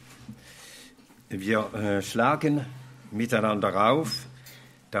Wir schlagen miteinander auf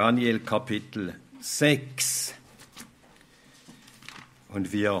Daniel Kapitel 6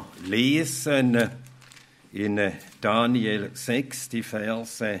 und wir lesen in Daniel 6 die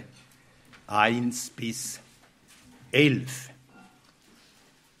Verse 1 bis 11.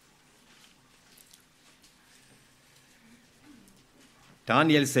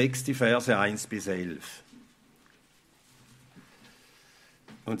 Daniel 6, die Verse 1 bis 11.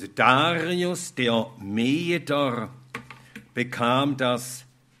 Und Darius, der Meder, bekam das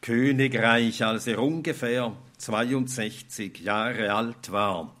Königreich, als er ungefähr 62 Jahre alt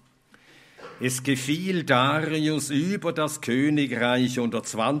war. Es gefiel Darius, über das Königreich unter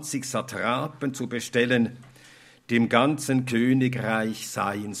 20 Satrapen zu bestellen, die im ganzen Königreich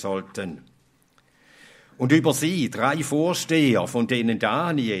sein sollten. Und über sie 3 Vorsteher, von denen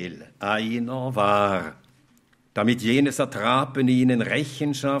Daniel einer war, damit jene Satrapen ihnen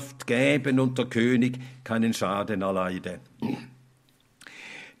Rechenschaft gäben und der König keinen Schaden erleide.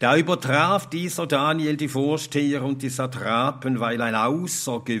 Da übertraf dieser Daniel die Vorsteher und die Satrapen, weil ein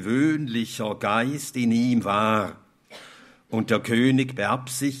außergewöhnlicher Geist in ihm war. Und der König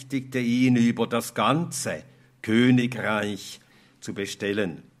beabsichtigte ihn, über das ganze Königreich zu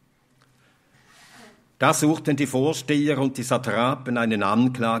bestellen. Da suchten die Vorsteher und die Satrapen einen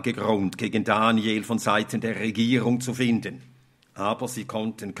Anklagegrund gegen Daniel von Seiten der Regierung zu finden. Aber sie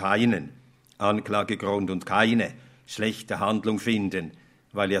konnten keinen Anklagegrund und keine schlechte Handlung finden,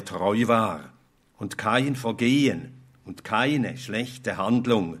 weil er treu war und kein Vergehen und keine schlechte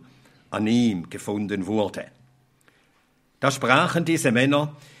Handlung an ihm gefunden wurde. Da sprachen diese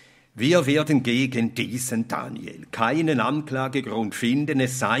Männer: Wir werden gegen diesen Daniel keinen Anklagegrund finden,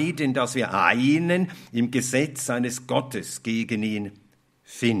 es sei denn, dass wir einen im Gesetz seines Gottes gegen ihn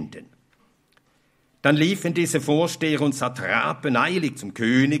finden. Dann liefen diese Vorsteher und Satrapen eilig zum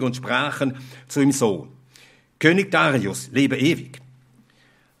König und sprachen zu ihm so: König Darius, lebe ewig.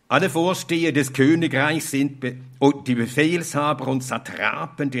 Alle Vorsteher des Königreichs sind die Befehlshaber und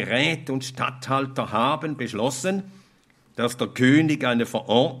Satrapen, die Räte und Statthalter haben beschlossen, dass der König eine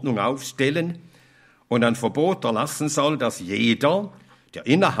Verordnung aufstellen und ein Verbot erlassen soll, dass jeder, der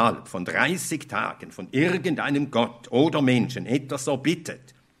innerhalb von 30 Tagen von irgendeinem Gott oder Menschen etwas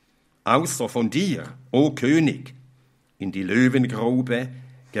erbittet, außer von dir, o König, in die Löwengrube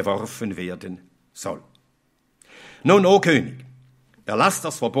geworfen werden soll. Nun, o König, erlass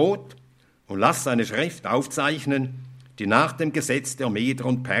das Verbot und lass eine Schrift aufzeichnen, die nach dem Gesetz der Meder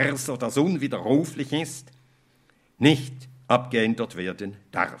und Perser, das unwiderruflich ist, nicht abgeändert werden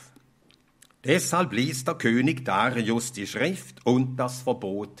darf. Deshalb ließ der König Darius die Schrift und das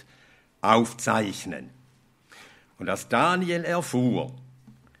Verbot aufzeichnen. Und als Daniel erfuhr,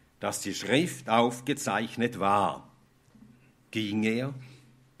 dass die Schrift aufgezeichnet war, ging er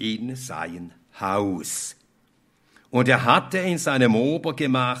in sein Haus. Und er hatte in seinem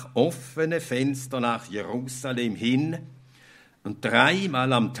Obergemach offene Fenster nach Jerusalem hin, und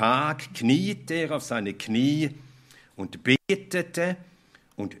 3-mal am Tag kniete er auf seine Knie und betete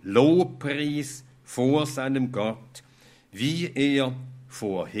und lobpries vor seinem Gott, wie er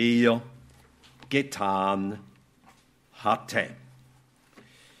vorher getan hatte.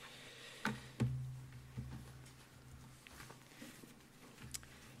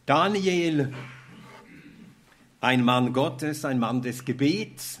 Daniel, ein Mann Gottes, ein Mann des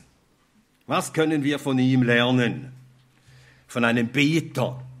Gebets. Was können wir von ihm lernen? Von einem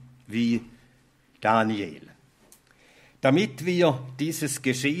Beter wie Daniel. Damit wir dieses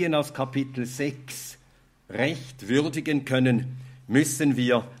Geschehen aus Kapitel 6 recht würdigen können, müssen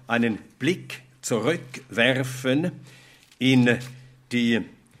wir einen Blick zurückwerfen in die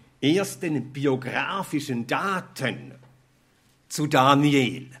ersten biografischen Daten zu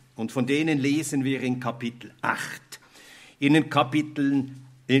Daniel. Und von denen lesen wir in Kapitel 8. Im Kapitel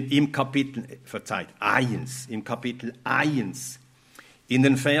 1, in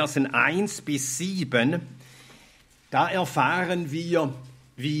den Versen 1 bis 7, da erfahren wir,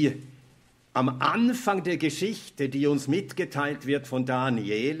 wie am Anfang der Geschichte, die uns mitgeteilt wird von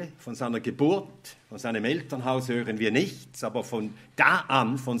Daniel, von seiner Geburt, von seinem Elternhaus hören wir nichts, aber von da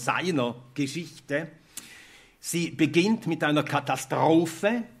an, von seiner Geschichte, sie beginnt mit einer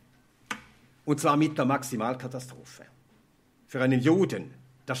Katastrophe, und zwar mit der Maximalkatastrophe. Für einen Juden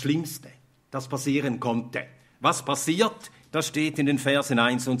das Schlimmste, das passieren konnte. Was passiert? Das steht in den Versen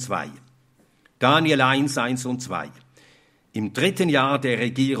 1 und 2. Daniel 1, 1 und 2. Im 3. Jahr der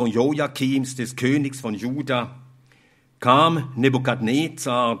Regierung Joachims, des Königs von Juda, kam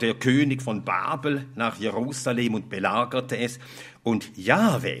Nebukadnezar, der König von Babel, nach Jerusalem und belagerte es. Und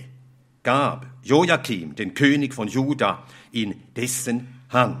Jahwe gab Joachim, den König von Juda, in dessen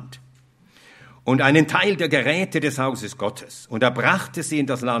Hand. und einen Teil der Geräte des Hauses Gottes. Und er brachte sie in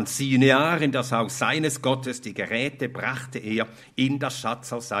das Land Sinear, in das Haus seines Gottes. Die Geräte brachte er in das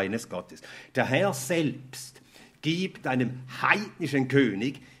Schatzhaus seines Gottes. Der Herr selbst gibt einem heidnischen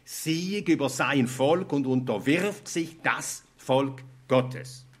König Sieg über sein Volk und unterwirft sich das Volk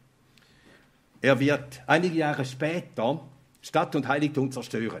Gottes. Er wird einige Jahre später Stadt und Heiligtum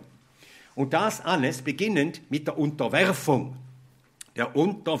zerstören. Und das alles beginnend mit der Unterwerfung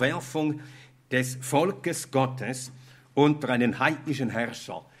des Volkes Gottes unter einen heidnischen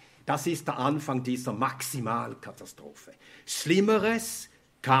Herrscher. Das ist der Anfang dieser Maximalkatastrophe. Schlimmeres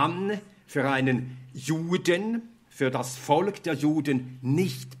kann für einen Juden, für das Volk der Juden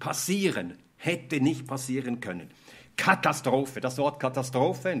nicht passieren, hätte nicht passieren können. Katastrophe, das Wort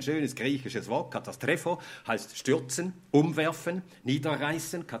Katastrophe, ein schönes griechisches Wort, Katastrepho, heißt stürzen, umwerfen,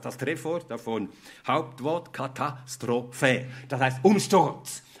 niederreißen, Katastrepho, davon Hauptwort Katastrophe, das heißt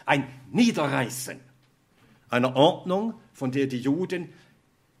Umsturz, ein Niederreißen einer Ordnung, von der die Juden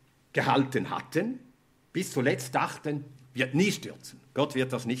gehalten hatten, bis zuletzt dachten, wird nie stürzen, Gott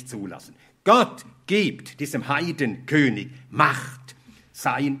wird das nicht zulassen. Gott gibt diesem Heidenkönig Macht,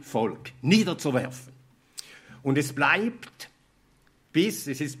 sein Volk niederzuwerfen. Und es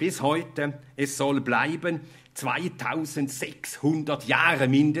ist bis heute, es soll bleiben 2600 Jahre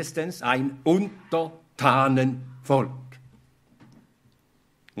mindestens ein Untertanenvolk.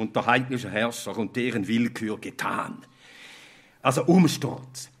 Unter heidnischer Herrscher und deren Willkür getan. Also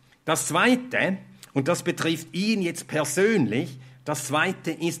Umsturz. Das Zweite, und das betrifft ihn jetzt persönlich, das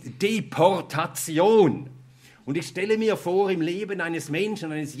Zweite ist Deportation. Und ich stelle mir vor, im Leben eines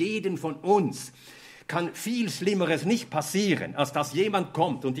Menschen, eines jeden von uns, kann viel Schlimmeres nicht passieren, als dass jemand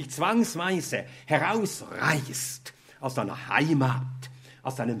kommt und dich zwangsweise herausreißt aus deiner Heimat,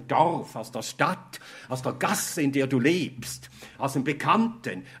 aus deinem Dorf, aus der Stadt, aus der Gasse, in der du lebst, aus dem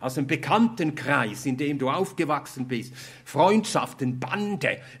Bekanntenkreis, in dem du aufgewachsen bist. Freundschaften,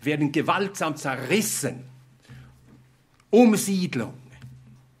 Bande werden gewaltsam zerrissen. Umsiedlung.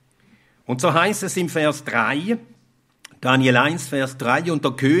 Und so heißt es im Vers 3, Daniel 1, Vers 3, und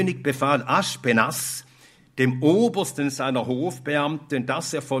der König befahl Aschpenas, dem Obersten seiner Hofbeamten,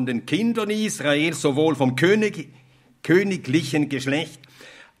 dass er von den Kindern Israels, sowohl vom königlichen Geschlecht,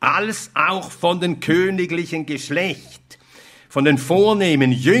 als auch von den königlichen Geschlecht, von den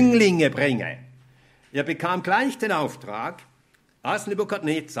vornehmen Jünglinge bringe. Er bekam gleich den Auftrag, als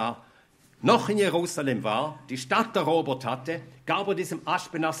Nebukadnezar noch in Jerusalem war, die Stadt erobert hatte, gab er diesem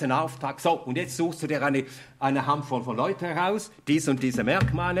Aschpenas den Auftrag, so, und jetzt suchst du dir eine Handvoll von Leuten heraus, diese und diese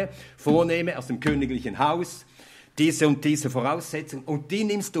Merkmale, Vornehme aus dem königlichen Haus, diese und diese Voraussetzungen, und die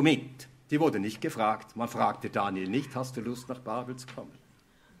nimmst du mit. Die wurde nicht gefragt. Man fragte Daniel nicht, hast du Lust, nach Babel zu kommen?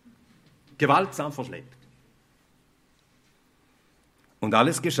 Gewaltsam verschleppt. Und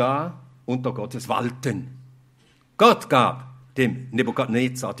alles geschah unter Gottes Walten. Gott gab dem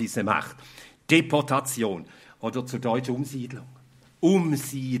Nebukadnezar diese Macht. Deportation oder zu Deutsch Umsiedlung.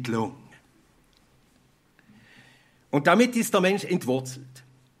 Umsiedlung. Und damit ist der Mensch entwurzelt.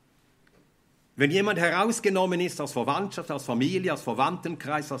 Wenn jemand herausgenommen ist aus Verwandtschaft, aus Familie, aus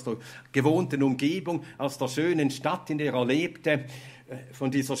Verwandtenkreis, aus der gewohnten Umgebung, aus der schönen Stadt, in der er lebte,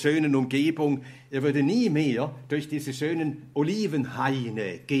 von dieser schönen Umgebung, er würde nie mehr durch diese schönen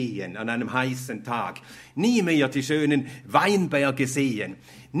Olivenhaine gehen an einem heißen Tag, nie mehr die schönen Weinberge sehen,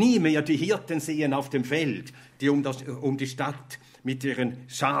 nie mehr die Hirten sehen auf dem Feld, die um die Stadt mit ihren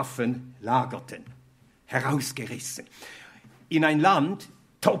Schafen lagerten. Herausgerissen. In ein Land,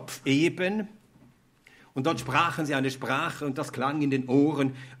 topfeben, und dort sprachen sie eine Sprache und das klang in den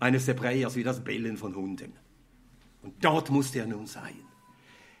Ohren eines Hebräers wie das Bellen von Hunden. Und dort musste er nun sein.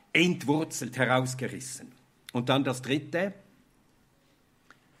 Entwurzelt, herausgerissen. Und dann das Dritte.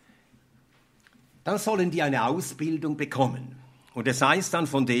 Dann sollen die eine Ausbildung bekommen. Und es heißt dann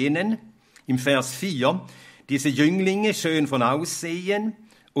von denen im Vers 4, diese Jünglinge, schön von Aussehen,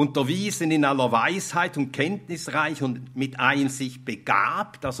 unterwiesen in aller Weisheit und kenntnisreich und mit Einsicht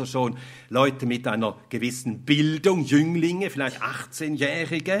begabt, also schon Leute mit einer gewissen Bildung, Jünglinge, vielleicht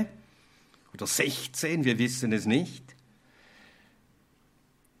 18-Jährige oder 16, wir wissen es nicht.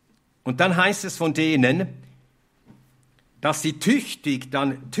 Und dann heißt es von denen, dass sie tüchtig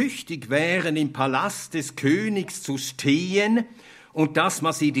wären, im Palast des Königs zu stehen und dass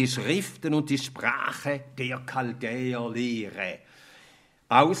man sie die Schriften und die Sprache der Chaldäer lehre.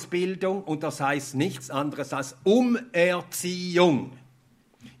 Ausbildung, und das heißt nichts anderes als Umerziehung.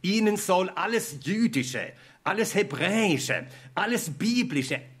 Ihnen soll alles Jüdische, alles Hebräische, alles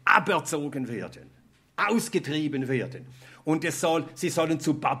Biblische aberzogen werden, ausgetrieben werden. Und sie sollen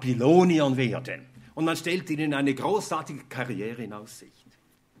zu Babyloniern werden. Und man stellt ihnen eine großartige Karriere in Aussicht.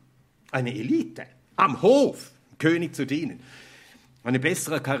 eine Elite, am Hof, dem König zu dienen. Eine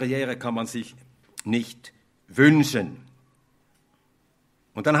bessere Karriere kann man sich nicht wünschen.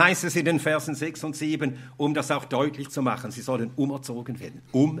 Und dann heißt es in den Versen 6 und 7, um das auch deutlich zu machen, sie sollen umerzogen werden,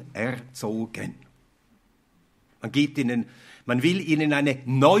 umerzogen. Man will ihnen eine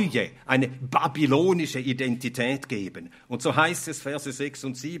neue, eine babylonische Identität geben. Und so heißt es, Verse 6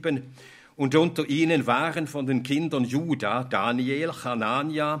 und 7, und unter ihnen waren von den Kindern Juda Daniel,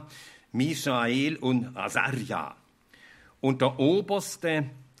 Hanania, Michael und Asaria. Und der Oberste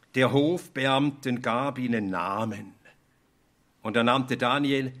der Hofbeamten gab ihnen Namen. Und er nannte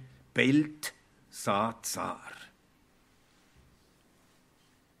Daniel Beltsatzar.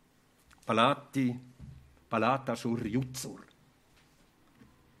 Palatashur-Jutzur.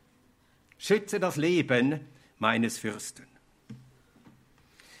 Schütze das Leben meines Fürsten.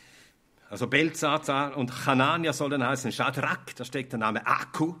 Also Beltsatzar und Hanania soll dann heißen Shadrach, da steckt der Name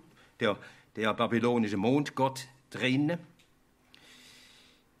Aku, der babylonische Mondgott drin.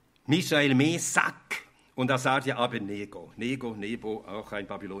 Michael Mesak und Asaria Abednego. Nebo, auch ein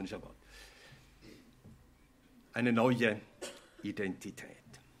babylonischer Wort. Eine neue Identität.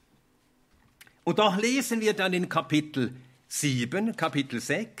 Und doch lesen wir dann in Kapitel 7, Kapitel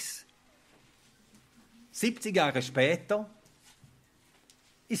 6, 70 Jahre später,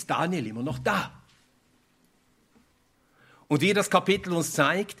 ist Daniel immer noch da. Und wie das Kapitel uns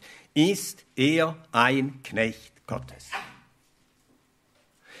zeigt, ist er ein Knecht Gottes.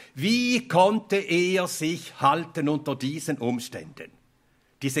 Wie konnte er sich halten unter diesen Umständen?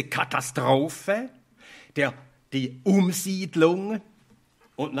 Diese Katastrophe, die Umsiedlung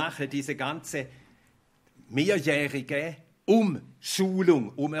und nachher diese ganze mehrjährige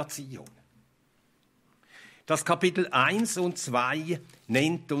Umschulung, Umerziehung. Das Kapitel 1 und 2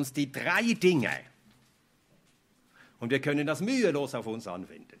 nennt uns die 3 Dinge. Und wir können das mühelos auf uns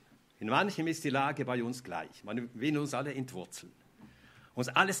anwenden. In manchem ist die Lage bei uns gleich. Man will uns alle entwurzeln. Uns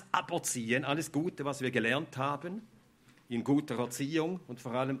alles aberziehen, alles Gute, was wir gelernt haben, in guter Erziehung und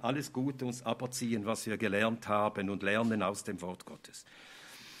vor allem alles Gute uns aberziehen, was wir gelernt haben und lernen aus dem Wort Gottes.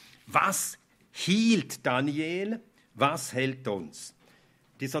 Was hielt Daniel? Was hält uns?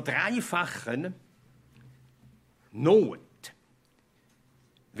 Dieser dreifachen Not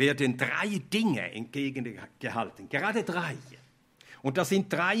werden 3 Dinge entgegengehalten, gerade 3. Und das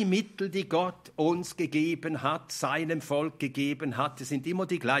sind 3 Mittel, die Gott uns gegeben hat, seinem Volk gegeben hat. Es sind immer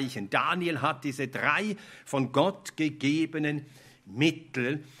die gleichen. Daniel hat diese 3 von Gott gegebenen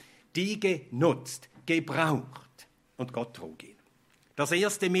Mittel, die genutzt, gebraucht. Und Gott trug ihn. Das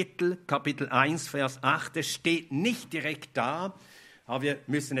erste Mittel, Kapitel 1, Vers 8, es steht nicht direkt da, aber wir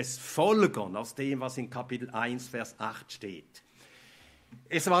müssen es folgern aus dem, was in Kapitel 1, Vers 8 steht.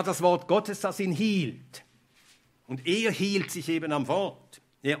 Es war das Wort Gottes, das ihn hielt. Und er hielt sich eben am Wort.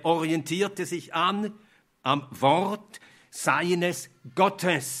 Er orientierte sich am Wort seines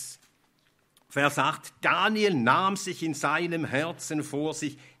Gottes. Vers 8, Daniel nahm sich in seinem Herzen vor,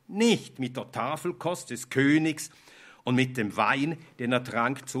 sich nicht mit der Tafelkost des Königs und mit dem Wein, den er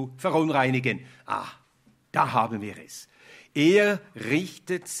trank, zu verunreinigen. Da haben wir es. Er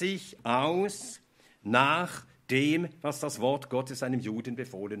richtet sich aus nach dem, was das Wort Gottes einem Juden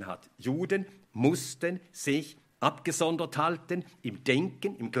befohlen hat. Juden mussten sich abgesondert halten im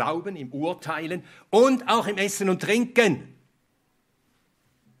Denken, im Glauben, im Urteilen und auch im Essen und Trinken.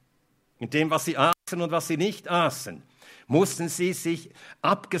 In dem, was sie aßen und was sie nicht aßen, mussten sie sich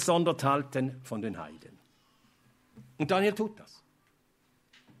abgesondert halten von den Heiden. Und Daniel tut das.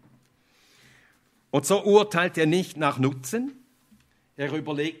 Und so urteilt er nicht nach Nutzen. Er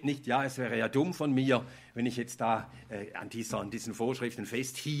überlegt nicht, ja, es wäre ja dumm von mir, wenn ich jetzt da an diesen Vorschriften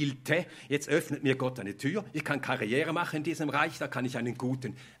festhielte. Jetzt öffnet mir Gott eine Tür. Ich kann Karriere machen in diesem Reich, da kann ich einen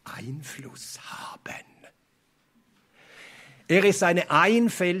guten Einfluss haben. Er ist eine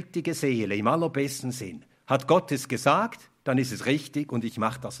einfältige Seele im allerbesten Sinn. Hat Gott es gesagt, dann ist es richtig und ich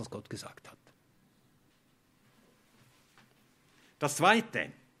mache das, was Gott gesagt hat. Das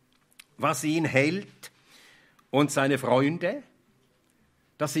Zweite, was ihn hält und seine Freunde,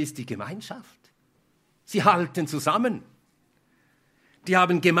 das ist die Gemeinschaft. Sie halten zusammen. Die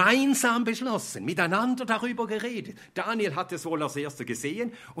haben gemeinsam beschlossen, miteinander darüber geredet. Daniel hat es wohl als Erster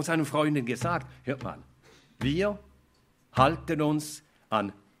gesehen und seinen Freunden gesagt, hört mal, wir halten uns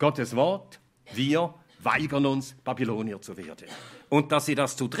an Gottes Wort, wir weigern uns, Babylonier zu werden. Und dass sie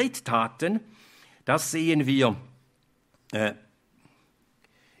das zu dritt taten, das sehen wir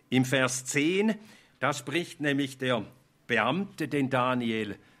im Vers 10, da spricht nämlich der Beamte, den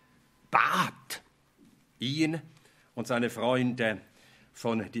Daniel bat, ihn und seine Freunde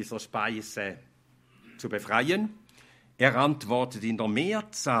von dieser Speise zu befreien. Er antwortet in der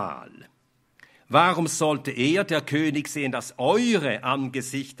Mehrzahl. Warum sollte er, der König, sehen, dass eure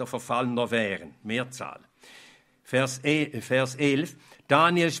Angesichter verfallener wären? Mehrzahl. Vers 11.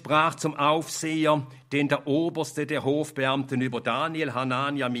 Daniel sprach zum Aufseher, den der Oberste der Hofbeamten über Daniel,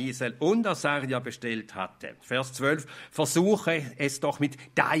 Hanania, Misael und Asaria bestellt hatte. Vers 12. Versuche es doch mit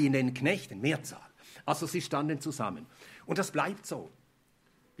deinen Knechten. Mehrzahl. Also sie standen zusammen. Und das bleibt so.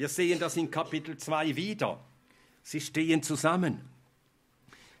 Wir sehen das in Kapitel 2 wieder. Sie stehen zusammen.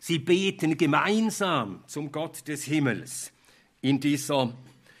 Sie beten gemeinsam zum Gott des Himmels. In dieser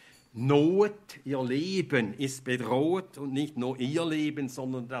Not, ihr Leben ist bedroht und nicht nur ihr Leben,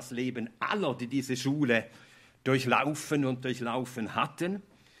 sondern das Leben aller, die diese Schule durchlaufen und durchlaufen hatten,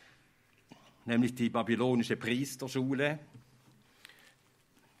 nämlich die babylonische Priesterschule,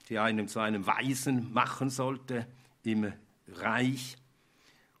 die einen zu einem Weisen machen sollte im Reich.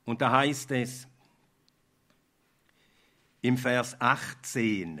 Und da heißt es, im Vers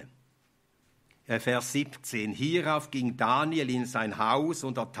 17, hierauf ging Daniel in sein Haus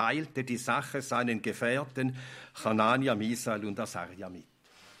und erteilte die Sache seinen Gefährten Hanania, Misael und Asaria mit.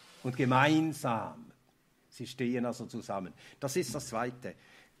 Und gemeinsam, sie stehen also zusammen. Das ist das Zweite,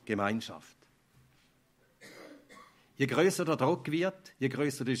 Gemeinschaft. Je größer der Druck wird, je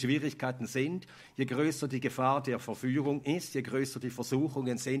größer die Schwierigkeiten sind, je größer die Gefahr der Verführung ist, je größer die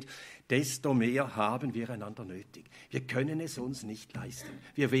Versuchungen sind, desto mehr haben wir einander nötig. Wir können es uns nicht leisten.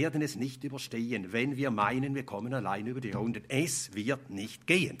 Wir werden es nicht überstehen, wenn wir meinen, wir kommen allein über die Runden. Es wird nicht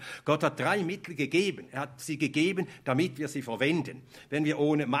gehen. Gott hat 3 Mittel gegeben. Er hat sie gegeben, damit wir sie verwenden. Wenn wir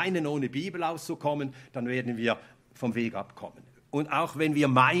meinen, ohne Bibel auszukommen, dann werden wir vom Weg abkommen. Und auch wenn wir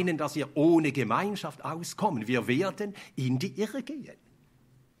meinen, dass wir ohne Gemeinschaft auskommen, wir werden in die Irre gehen.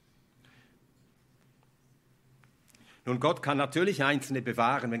 Nun, Gott kann natürlich Einzelne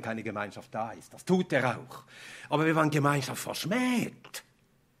bewahren, wenn keine Gemeinschaft da ist. Das tut er auch. Aber wenn man Gemeinschaft verschmäht,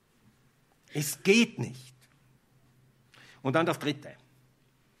 es geht nicht. Und dann das Dritte.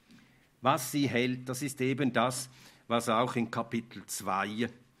 Was sie hält, das ist eben das, was auch in Kapitel 2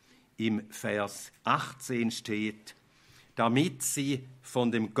 im Vers 18 steht, damit sie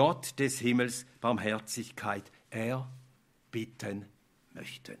von dem Gott des Himmels Barmherzigkeit erbitten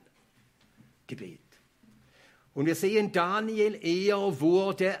möchten. Gebet. Und wir sehen Daniel, er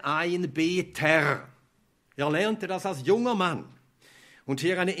wurde ein Beter. Er lernte das als junger Mann. Und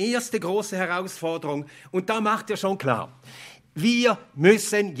hier eine erste große Herausforderung. Und da macht er schon klar, wir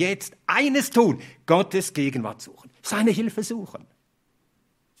müssen jetzt eines tun, Gottes Gegenwart suchen, seine Hilfe suchen.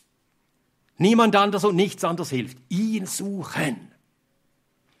 Niemand anders und nichts anderes hilft. Ihn suchen.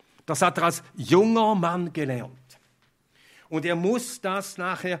 Das hat er als junger Mann gelernt. Und er muss das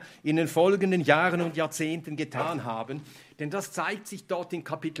nachher in den folgenden Jahren und Jahrzehnten getan haben, denn das zeigt sich dort in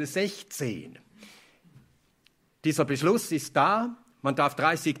Kapitel 16. Dieser Beschluss ist da. Man darf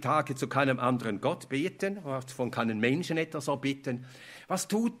 30 Tage zu keinem anderen Gott beten, von keinem Menschen etwas erbitten. Was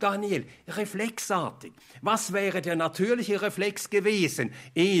tut Daniel? Reflexartig. Was wäre der natürliche Reflex gewesen?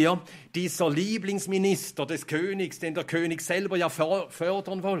 Er, dieser Lieblingsminister des Königs, den der König selber ja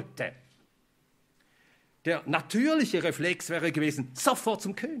fördern wollte. Der natürliche Reflex wäre gewesen, sofort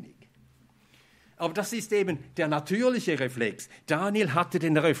zum König. Aber das ist eben der natürliche Reflex. Daniel hatte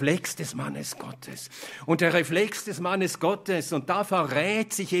den Reflex des Mannes Gottes. Und der Reflex des Mannes Gottes, und da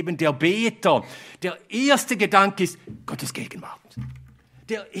verrät sich eben der Beter. Der erste Gedanke ist Gottes Gegenwart.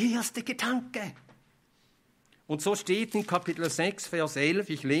 Der erste Gedanke. Und so steht in Kapitel 6, Vers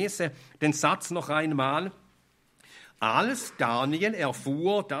 11, ich lese den Satz noch einmal. Als Daniel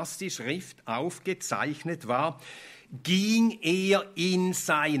erfuhr, dass die Schrift aufgezeichnet war, ging er in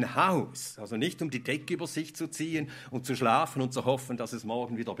sein Haus. Also nicht, um die Decke über sich zu ziehen und zu schlafen und zu hoffen, dass es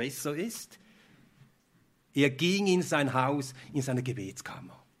morgen wieder besser ist. Er ging in sein Haus, in seine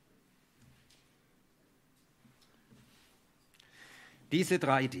Gebetskammer. Diese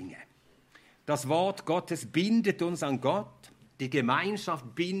 3 Dinge. Das Wort Gottes bindet uns an Gott, die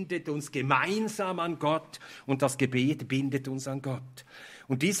Gemeinschaft bindet uns gemeinsam an Gott und das Gebet bindet uns an Gott.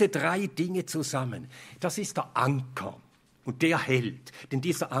 Und diese 3 Dinge zusammen, das ist der Anker und der hält, denn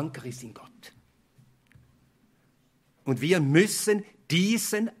dieser Anker ist in Gott. Und wir müssen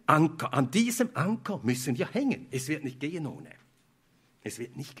an diesem Anker müssen wir hängen. Es wird nicht gehen ohne. Es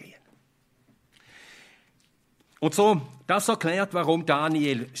wird nicht gehen. Und so, das erklärt, warum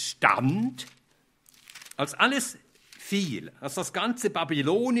Daniel stand, als alles fiel, als das ganze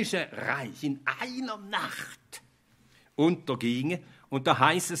babylonische Reich in einer Nacht unterging. Und da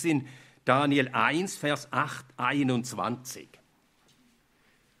heißt es in Daniel 1, Vers 8, 21.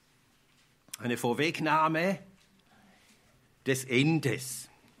 Eine Vorwegnahme des Endes.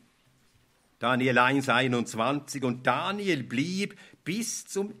 Daniel 1,21. Und Daniel blieb bis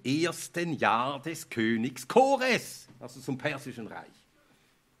zum 1. Jahr des Königs Kores, also zum Persischen Reich.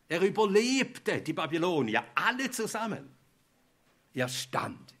 Er überlebte die Babylonier, alle zusammen. Er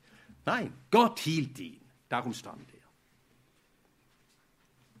stand. Nein, Gott hielt ihn, darum stand er.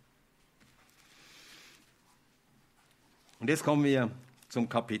 Und jetzt kommen wir zum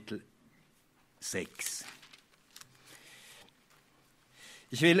Kapitel 6.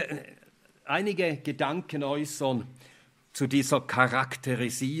 Ich will einige Gedanken äußern zu dieser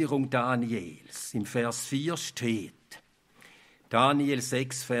Charakterisierung Daniels. Im Vers 4 steht, Daniel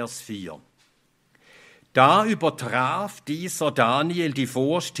 6, Vers 4. Da übertraf dieser Daniel die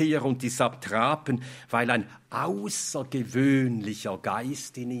Vorsteher und die Satrapen, weil ein außergewöhnlicher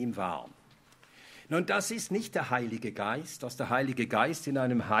Geist in ihm war. Nun, das ist nicht der Heilige Geist. Dass der Heilige Geist in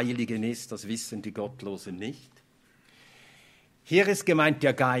einem Heiligen ist, das wissen die Gottlosen nicht. Hier ist gemeint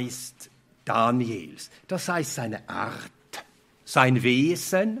der Geist Daniels. Das heißt seine Art, sein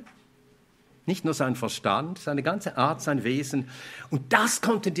Wesen, nicht nur sein Verstand, seine ganze Art, sein Wesen. Und das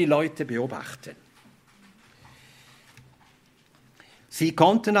konnten die Leute beobachten. Sie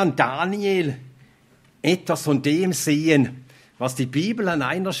konnten an Daniel etwas von dem sehen, was die Bibel an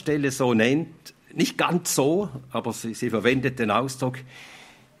einer Stelle so nennt, nicht ganz so, aber sie verwendet den Ausdruck,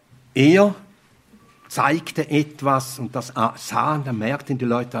 er zeigte etwas, und das sahen, da merkten die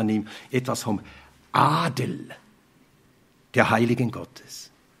Leute an ihm, etwas vom Adel der Heiligen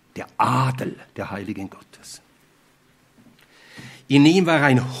Gottes. Der Adel der Heiligen Gottes. In ihm war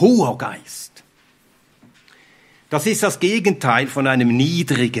ein hoher Geist. Das ist das Gegenteil von einem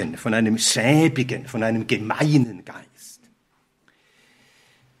niedrigen, von einem schäbigen, von einem gemeinen Geist.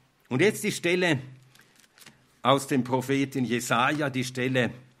 Und jetzt die Stelle aus dem Propheten Jesaja, die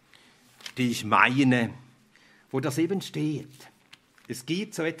Stelle, die ich meine, wo das eben steht. Es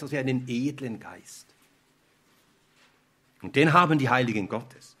gibt so etwas wie einen edlen Geist. Und den haben die Heiligen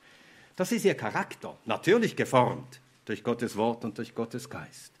Gottes. Das ist ihr Charakter, natürlich geformt durch Gottes Wort und durch Gottes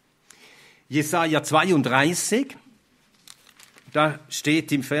Geist. Jesaja 32, da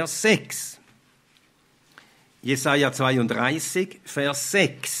steht im Vers 6. Jesaja 32, Vers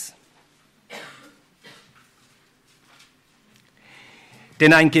 6.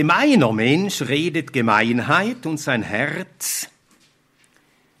 Denn ein gemeiner Mensch redet Gemeinheit und sein Herz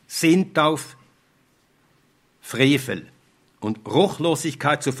sinnt auf Frevel und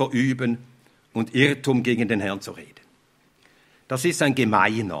Ruchlosigkeit zu verüben und Irrtum gegen den Herrn zu reden. Das ist ein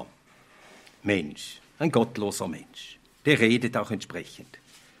gemeiner Mensch, ein gottloser Mensch. Der redet auch entsprechend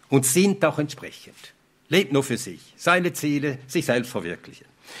und sinnt auch entsprechend. Lebt nur für sich, seine Ziele, sich selbst verwirklichen.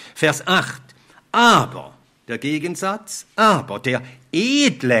 Vers 8. Aber, der Gegensatz, aber der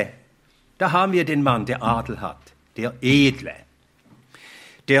Edle, da haben wir den Mann, der Adel hat, der Edle.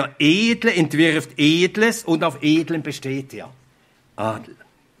 Der Edle entwirft Edles und auf Edlem besteht er. Adel.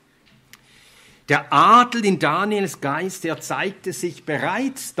 Der Adel in Daniels Geist, der zeigte sich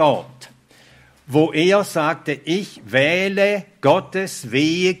bereits dort, wo er sagte, ich wähle Gottes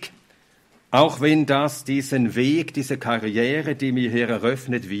Weg, auch wenn das diesen Weg, diese Karriere, die mir hier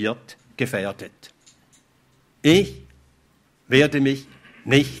eröffnet wird, gefährdet. Ich werde mich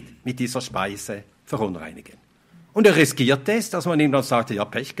nicht mit dieser Speise verunreinigen. Und er riskierte es, dass man ihm dann sagte, ja,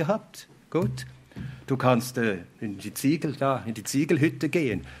 Pech gehabt, gut, du kannst in die Ziegelhütte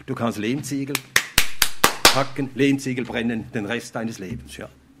gehen, du kannst Lehmziegel packen, Lehmziegel brennen, den Rest deines Lebens, ja.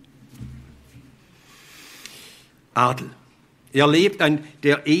 Adel.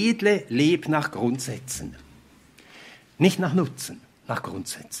 Der Edle lebt nach Grundsätzen. Nicht nach Nutzen, nach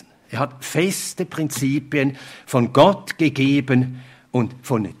Grundsätzen. Er hat feste Prinzipien von Gott gegeben und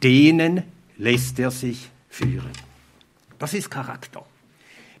von denen lässt er sich führen. Das ist Charakter.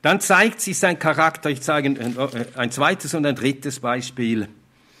 Dann zeigt sich sein Charakter, ich zeige ein zweites und ein drittes Beispiel.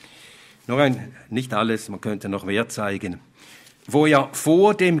 Nicht alles, man könnte noch mehr zeigen. Wo er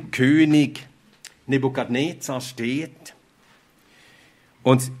vor dem König Nebukadnezar steht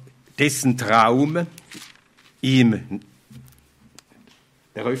und dessen Traum ihm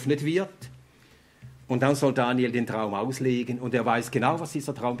eröffnet wird. Und dann soll Daniel den Traum auslegen und er weiß genau, was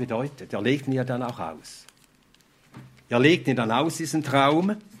dieser Traum bedeutet. Er legt ihn ja dann auch aus. Er legt ihn dann aus, diesen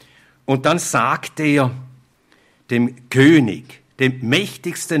Traum, und dann sagt er dem König, dem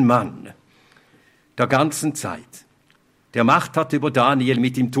mächtigsten Mann der ganzen Zeit, der Macht hat über Daniel,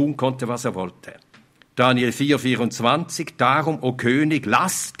 mit ihm tun konnte, was er wollte. Daniel 4,24, darum, o König,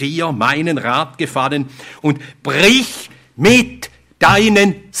 lass dir meinen Rat gefallen und brich mit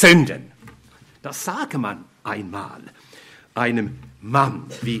deinen Sünden. Das sage man einmal einem Mann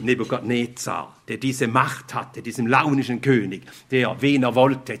wie Nebukadnezar, der diese Macht hatte, diesem launischen König, der, wen er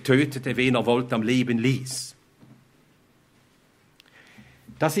wollte, tötete, wen er wollte, am Leben ließ.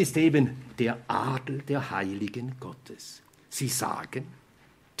 Das ist eben der Adel der Heiligen Gottes. Sie sagen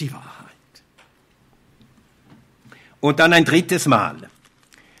die Wahrheit. Und dann ein drittes Mal.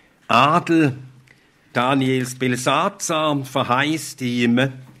 Adel Daniels Belsazar verheißt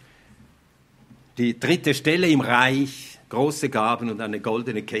ihm die dritte Stelle im Reich, große Gaben und eine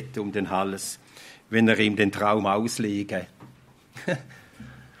goldene Kette um den Hals, wenn er ihm den Traum auslege.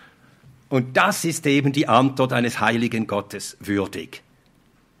 Und das ist eben die Antwort eines heiligen Gottes würdig.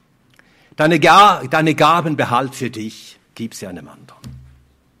 Deine Gaben behalt für dich, gib sie einem anderen.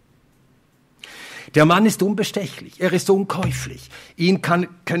 Der Mann ist unbestechlich, er ist unkäuflich. Ihn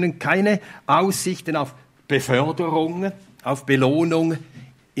können keine Aussichten auf Beförderung, auf Belohnung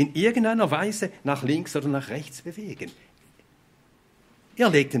in irgendeiner Weise nach links oder nach rechts bewegen. Er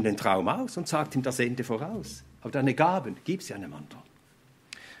legt ihm den Traum aus und sagt ihm das Ende voraus. Aber deine Gaben, gib sie einem anderen.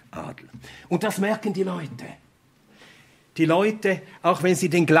 Adel. Und das merken die Leute. Die Leute, auch wenn sie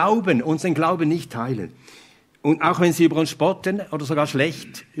den Glauben, unseren Glauben nicht teilen, und auch wenn sie über uns spotten oder sogar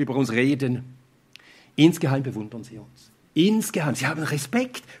schlecht über uns reden, insgeheim bewundern sie uns. Insgeheim. Sie haben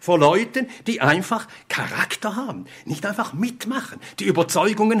Respekt vor Leuten, die einfach Charakter haben, nicht einfach mitmachen, die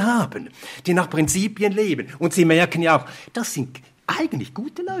Überzeugungen haben, die nach Prinzipien leben. Und sie merken ja auch, das sind eigentlich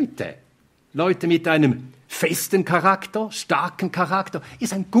gute Leute. Leute mit einem festen Charakter, starken Charakter,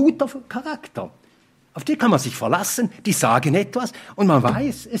 ist ein guter Charakter. Auf die kann man sich verlassen, die sagen etwas und man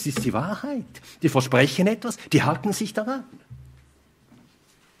weiß, es ist die Wahrheit. Die versprechen etwas, die halten sich daran.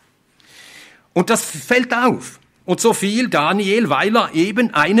 Und das fällt auf. Und so fiel Daniel, weil er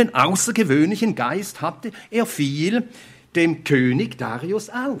eben einen außergewöhnlichen Geist hatte, er fiel dem König Darius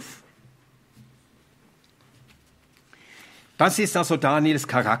auf. Das ist also Daniels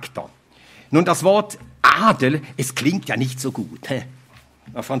Charakter. Nun, das Wort Adel, es klingt ja nicht so gut.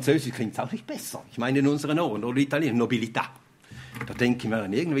 Auf Französisch klingt es auch nicht besser. Ich meine in unseren Ohren, oder Italien, Nobilità. Da denken wir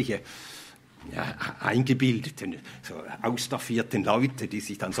an irgendwelche eingebildeten, so ausstaffierten Leute, die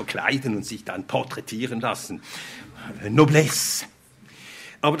sich dann so kleiden und sich dann porträtieren lassen. Noblesse.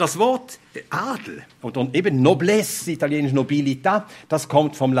 Aber das Wort Adel, oder eben Noblesse, italienisch Nobilità, das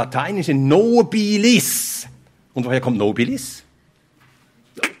kommt vom lateinischen Nobilis. Und woher kommt Nobilis?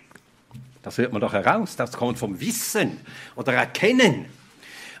 Das hört man doch heraus, das kommt vom Wissen oder Erkennen.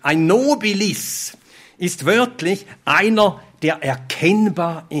 Ein Nobilis ist wörtlich einer, der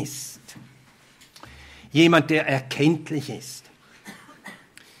erkennbar ist. Jemand, der erkenntlich ist.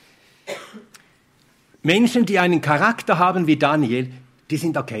 Menschen, die einen Charakter haben wie Daniel, die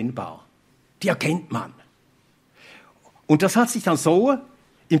sind erkennbar. Die erkennt man. Und das hat sich dann so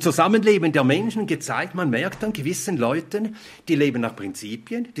im Zusammenleben der Menschen gezeigt, man merkt an gewissen Leuten, die leben nach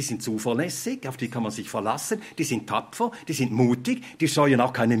Prinzipien, die sind zuverlässig, auf die kann man sich verlassen, die sind tapfer, die sind mutig, die scheuen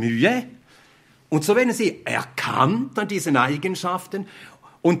auch keine Mühe. Und so werden sie erkannt an diesen Eigenschaften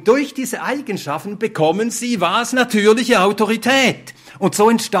und durch diese Eigenschaften bekommen sie was? Natürliche Autorität. Und so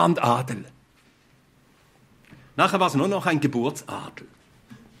entstand Adel. Nachher war es nur noch ein Geburtsadel.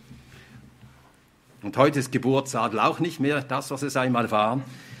 Und heute ist Geburtsadel auch nicht mehr das, was es einmal war.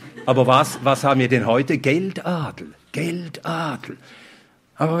 Aber was haben wir denn heute? Geldadel. Geldadel.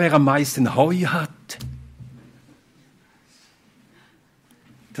 Aber wer am meisten Heu hat,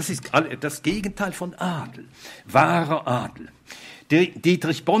 das ist das Gegenteil von Adel. Wahrer Adel.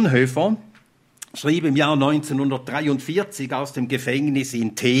 Dietrich Bonhoeffer schrieb im Jahr 1943 aus dem Gefängnis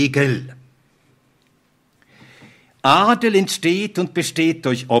in Tegel: Adel entsteht und besteht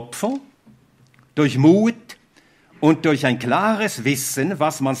durch Opfer, durch Mut und durch ein klares Wissen,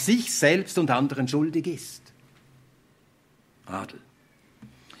 was man sich selbst und anderen schuldig ist. Adel.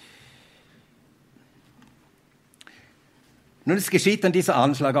 Nun, es geschieht dann dieser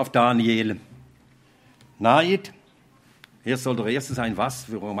Anschlag auf Daniel. Neid, er soll der Erste sein,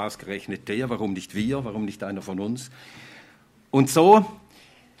 was? Warum ausgerechnet der? Warum nicht wir? Warum nicht einer von uns? Und so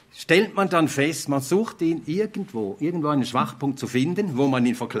stellt man dann fest, man sucht ihn irgendwo einen Schwachpunkt zu finden, wo man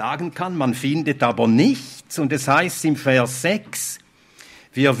ihn verklagen kann. Man findet aber nichts. Und es heißt im Vers 6,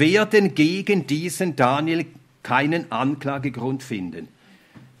 wir werden gegen diesen Daniel keinen Anklagegrund finden.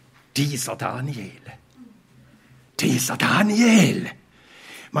 Dieser Daniel.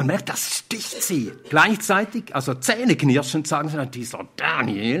 Man merkt, das sticht sie. Gleichzeitig, also zähneknirschend sagen sie, dieser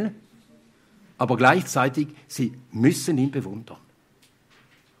Daniel. Aber gleichzeitig, sie müssen ihn bewundern.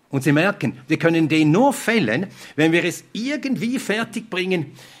 Und Sie merken, wir können den nur fällen, wenn wir es irgendwie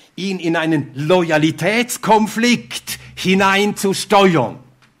fertigbringen, ihn in einen Loyalitätskonflikt hineinzusteuern.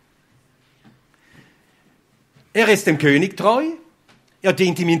 Er ist dem König treu, Er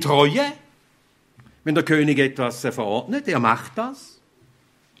dient ihm in Treue. Wenn der König etwas verordnet, er macht das.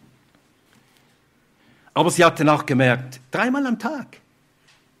 Aber sie hatten auch gemerkt, 3-mal am Tag.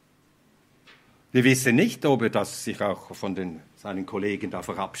 Wir wissen nicht, ob er das sich auch von seinen Kollegen da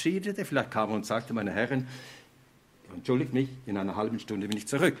verabschiedete. Vielleicht kam er und sagte, meine Herren, entschuldigt mich, in einer halben Stunde bin ich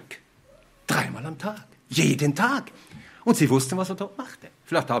zurück. 3-mal am Tag, jeden Tag. Und sie wussten, was er dort machte.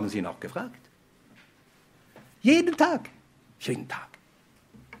 Vielleicht haben sie ihn auch gefragt. Jeden Tag, jeden Tag.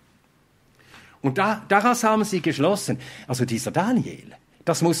 Und daraus haben sie geschlossen, also dieser Daniel,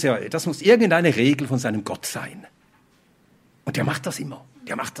 das muss irgendeine Regel von seinem Gott sein. Und der macht das immer,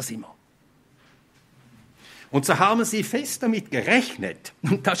 Und so haben sie fest damit gerechnet,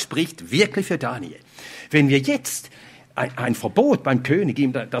 und das spricht wirklich für Daniel, wenn wir jetzt ein Verbot beim König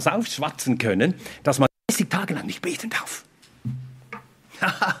ihm das aufschwatzen können, dass man 30 Tage lang nicht beten darf.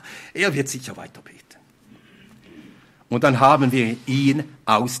 Er wird sicher weiter beten. Und dann haben wir ihn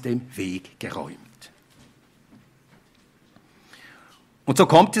aus dem Weg geräumt. Und so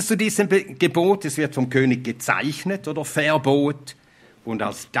kommt es zu diesem Gebot, es wird vom König gezeichnet oder Verbot. Und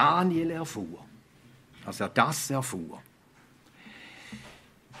als Daniel erfuhr, als er das erfuhr,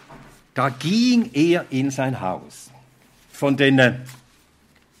 da ging er in sein Haus. Von den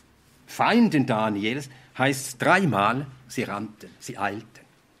Feinden Daniels heißt es 3-mal, sie rannten, sie eilten.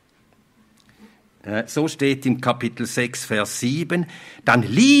 So steht im Kapitel 6, Vers 7, dann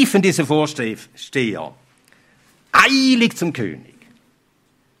liefen diese Vorsteher eilig zum König.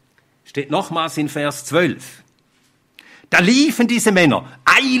 Steht nochmals in Vers 12. Da liefen diese Männer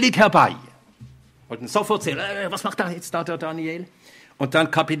eilig herbei. Wollten sofort sehen, was macht da jetzt da der Daniel? Und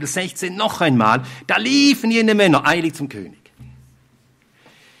dann Kapitel 16 noch einmal, da liefen jene Männer eilig zum König.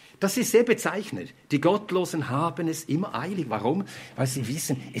 Das ist sehr bezeichnend. Die Gottlosen haben es immer eilig. Warum? Weil sie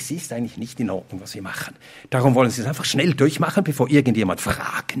wissen, es ist eigentlich nicht in Ordnung, was wir machen. Darum wollen sie es einfach schnell durchmachen, bevor irgendjemand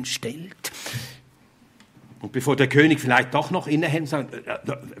Fragen stellt. Und bevor der König vielleicht doch noch innehält und sagt,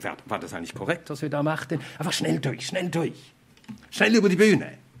 war das eigentlich korrekt, was wir da machten? Einfach schnell durch. Schnell über die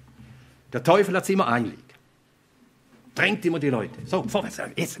Bühne. Der Teufel hat es immer eilig. Drängt immer die Leute. So, vorwärts,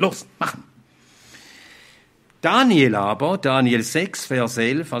 jetzt, los, machen. Daniel 6, Vers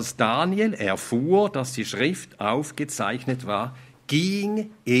 11, als Daniel erfuhr, dass die Schrift aufgezeichnet war, ging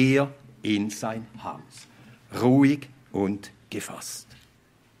er in sein Haus, ruhig und gefasst.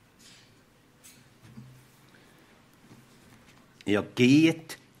 Er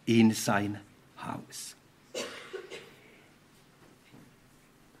geht in sein Haus.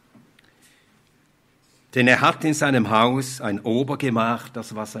 Denn er hat in seinem Haus ein Obergemach,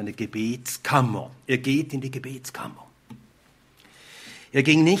 das war seine Gebetskammer. Er geht in die Gebetskammer. Er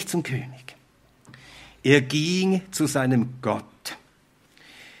ging nicht zum König. Er ging zu seinem Gott.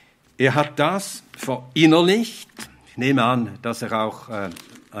 Er hat das verinnerlicht. Ich nehme an, dass er auch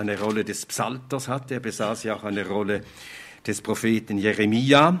eine Rolle des Psalters hatte. Er besaß ja auch eine Rolle des Propheten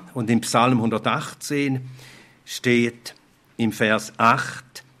Jeremia. Und im Psalm 118 steht im Vers 8,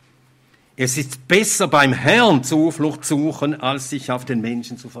 es ist besser beim Herrn Zuflucht suchen, als sich auf den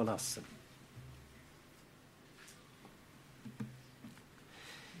Menschen zu verlassen.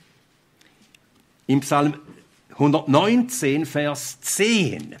 Im Psalm 119, Vers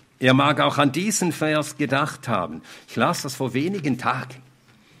 10, er mag auch an diesen Vers gedacht haben. Ich las das vor wenigen Tagen.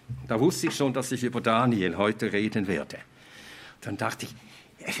 Da wusste ich schon, dass ich über Daniel heute reden werde. Dann dachte ich,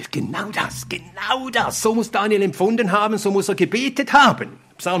 genau das, so muss Daniel empfunden haben, so muss er gebetet haben.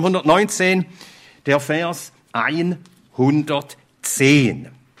 Psalm 119, der Vers 110.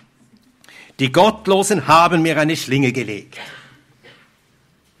 Die Gottlosen haben mir eine Schlinge gelegt.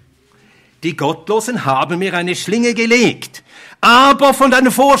 Die Gottlosen haben mir eine Schlinge gelegt. Aber von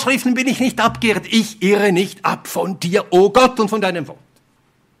deinen Vorschriften bin ich nicht abgeirrt. Ich irre nicht ab von dir, o Gott, und von deinem Wort.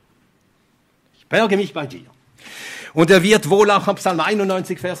 Ich berge mich bei dir. Und er wird wohl auch an Psalm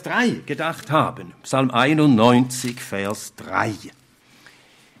 91, Vers 3 gedacht haben. Psalm 91, Vers 3.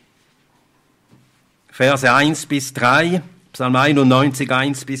 Verse 1 bis 3, Psalm 91,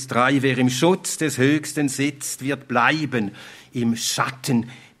 1 bis 3. Wer im Schutz des Höchsten sitzt, wird bleiben im Schatten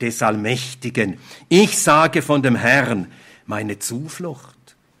des Allmächtigen. Ich sage von dem Herrn, meine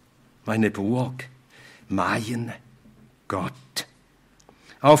Zuflucht, meine Burg, mein Gott.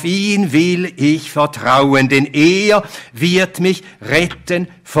 Auf ihn will ich vertrauen, denn er wird mich retten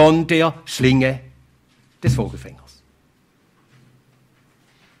von der Schlinge des Vogelfängers.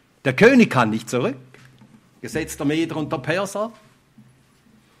 Der König kann nicht zurück, Gesetz der Meder und der Perser.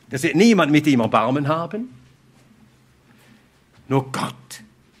 Es wird niemand mit ihm Erbarmen haben. Nur Gott,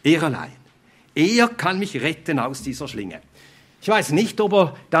 er allein. Er kann mich retten aus dieser Schlinge. Ich weiß nicht, ob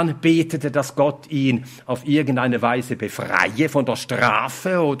er dann betete, dass Gott ihn auf irgendeine Weise befreie von der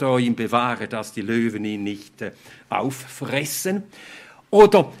Strafe oder ihn bewahre, dass die Löwen ihn nicht auffressen.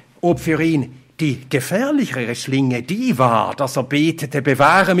 Oder ob für ihn die gefährlichere Schlinge die war, dass er betete,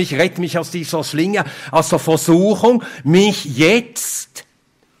 bewahre mich, rette mich aus dieser Schlinge, aus der Versuchung, mich jetzt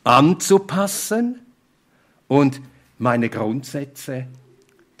anzupassen und meine Grundsätze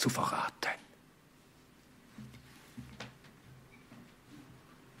zu verraten.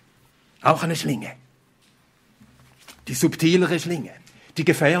 Auch eine Schlinge. Die subtilere Schlinge, die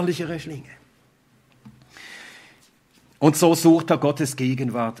gefährlichere Schlinge. Und so sucht er Gottes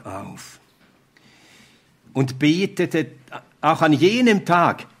Gegenwart auf. Und betete auch an jenem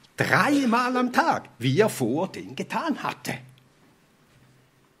Tag 3-mal am Tag, wie er vordem getan hatte.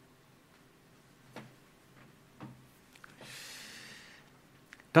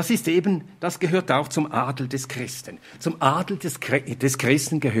 Das gehört auch zum Adel des Christen. Zum Adel des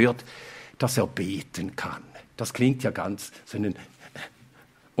Christen gehört, dass er beten kann. Das klingt ja ganz so in den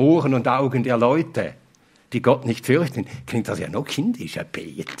Ohren und Augen der Leute, die Gott nicht fürchten, klingt das ja noch kindischer,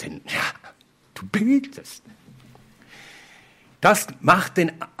 beten. Ja, du betest. Das macht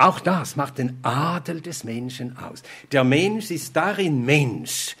den Adel des Menschen aus. Der Mensch ist darin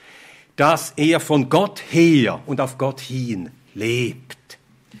Mensch, dass er von Gott her und auf Gott hin lebt.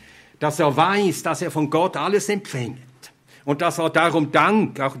 Dass er weiß, dass er von Gott alles empfängt und dass er darum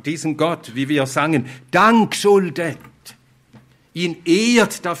Dank, auch diesem Gott, wie wir sagen, Dank schuldet, ihn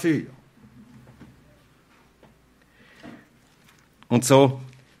ehrt dafür. Und so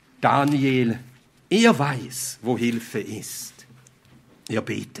Daniel, er weiß, wo Hilfe ist. Er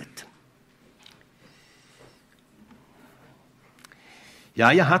betet.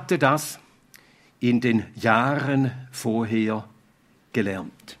 Ja, er hatte das in den Jahren vorher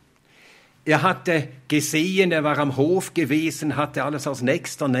gelernt. Er hatte gesehen, er war am Hof gewesen, hatte alles aus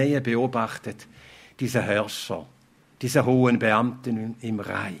nächster Nähe beobachtet. Diese Herrscher, diese hohen Beamten im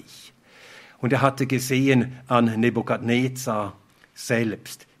Reich. Und er hatte gesehen an Nebukadnezar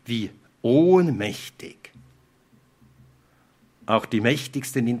selbst, wie ohnmächtig auch die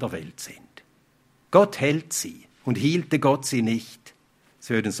Mächtigsten in der Welt sind. Gott hält sie, und hielte Gott sie nicht,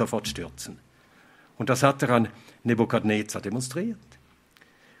 sie würden sofort stürzen. Und das hat er an Nebukadnezar demonstriert.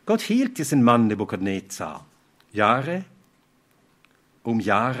 Gott hielt diesen Mann Nebukadnezar Jahre um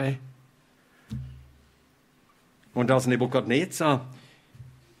Jahre. Und als Nebukadnezar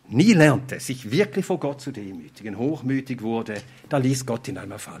nie lernte, sich wirklich vor Gott zu demütigen, hochmütig wurde, da ließ Gott ihn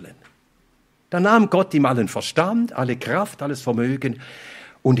einmal fallen. Da nahm Gott ihm allen Verstand, alle Kraft, alles Vermögen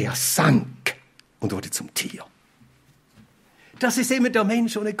und er sank und wurde zum Tier. Das ist immer der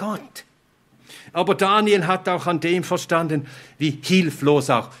Mensch ohne Gott. Aber Daniel hat auch an dem verstanden, wie hilflos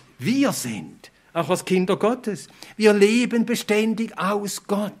auch wir sind, auch als Kinder Gottes. Wir leben beständig aus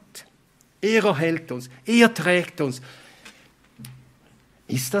Gott. Er erhält uns, er trägt uns.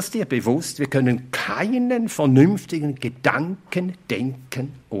 Ist das dir bewusst? Wir können keinen vernünftigen Gedanken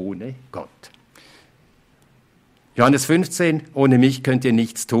denken ohne Gott. Johannes 15, ohne mich könnt ihr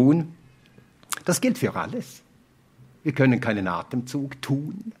nichts tun. Das gilt für alles. Wir können keinen Atemzug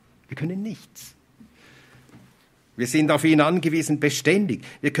tun. Wir können nichts. Wir sind auf ihn angewiesen, beständig.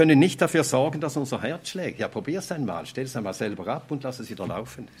 Wir können nicht dafür sorgen, dass unser Herz schlägt. Ja, probier's einmal. Stell es einmal selber ab und lass es wieder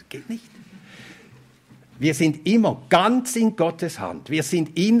laufen. Das geht nicht. Wir sind immer ganz in Gottes Hand. Wir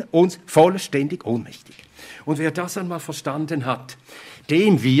sind in uns vollständig ohnmächtig. Und wer das einmal verstanden hat,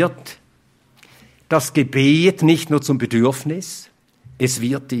 dem wird das Gebet nicht nur zum Bedürfnis, es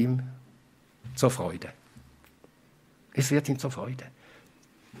wird ihm zur Freude. Es wird ihm zur Freude.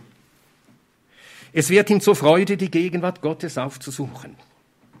 Es wird ihm zur Freude, die Gegenwart Gottes aufzusuchen.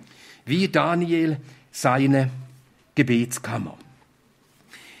 Wie Daniel seine Gebetskammer.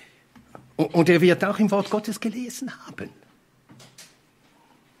 Und er wird auch im Wort Gottes gelesen haben.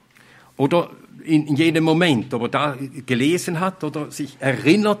 Oder in jedem Moment, ob er da gelesen hat oder sich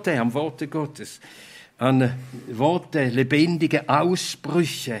erinnerte am Worte Gottes, an Worte, lebendige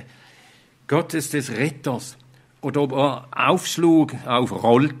Aussprüche Gottes des Retters, oder ob er aufschlug,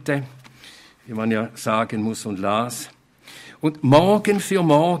 aufrollte, wie man ja sagen muss, und las. Und Morgen für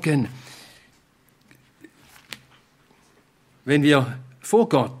Morgen, wenn wir vor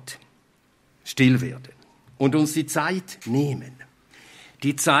Gott still werden und uns die Zeit nehmen,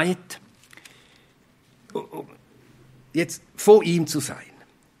 die Zeit, jetzt vor ihm zu sein,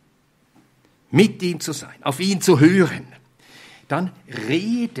 mit ihm zu sein, auf ihn zu hören, dann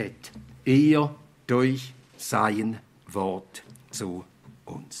redet er durch sein Wort zu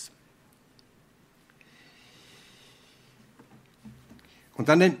uns. Und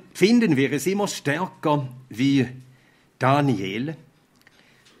dann empfinden wir es immer stärker, wie Daniel,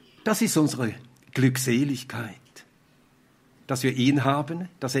 das ist unsere Glückseligkeit, dass wir ihn haben,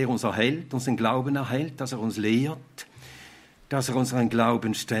 dass er uns erhält, unseren Glauben erhält, dass er uns lehrt, dass er unseren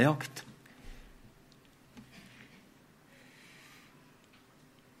Glauben stärkt.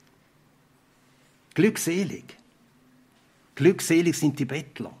 Glückselig. Glückselig sind die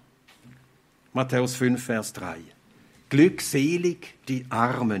Bettler. Matthäus 5, Vers 3. Glückselig die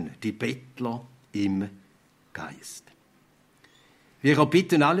Armen, die Bettler im Geist. Wir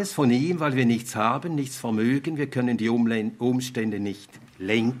erbitten alles von ihm, weil wir nichts haben, nichts vermögen. Wir können die Umstände nicht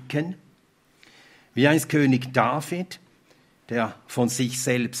lenken. Wie einst König David, der von sich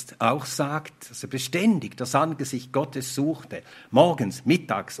selbst auch sagt, dass er beständig das Angesicht Gottes suchte. Morgens,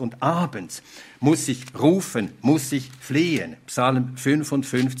 mittags und abends muss ich rufen, muss ich flehen. Psalm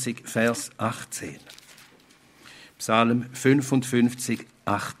 55, Vers 18. Psalm 55,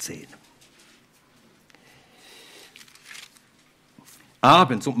 18.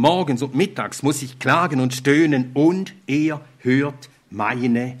 Abends und morgens und mittags muss ich klagen und stöhnen und er hört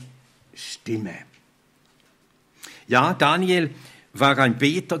meine Stimme. Ja, Daniel war ein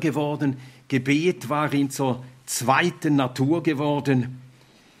Beter geworden. Gebet war ihm zur zweiten Natur geworden.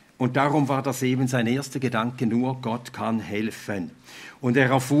 Und darum war das eben sein erster Gedanke, nur Gott kann helfen. Und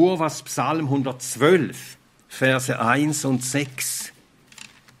er erfuhr, was Psalm 112, Verse 1 und 6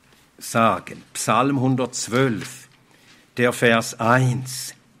 sagen. Psalm 112, der Vers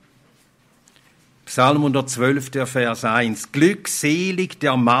 1. Psalm 112, der Vers 1. Glückselig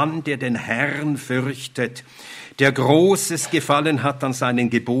der Mann, der den Herrn fürchtet, der Großes Gefallen hat an seinen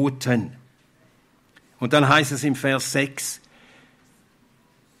Geboten. Und dann heißt es im Vers 6,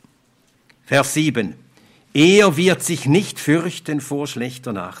 Vers 7, er wird sich nicht fürchten vor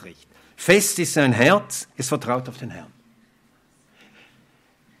schlechter Nachricht. Fest ist sein Herz, es vertraut auf den Herrn.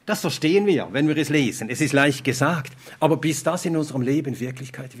 Das verstehen wir, wenn wir es lesen. Es ist leicht gesagt, aber bis das in unserem Leben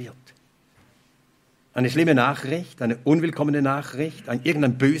Wirklichkeit wird. Eine schlimme Nachricht, eine unwillkommene Nachricht,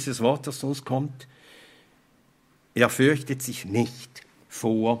 irgendein böses Wort, das zu uns kommt, er fürchtet sich nicht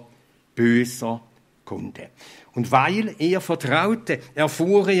vor böser Kunde. Und weil er vertraute,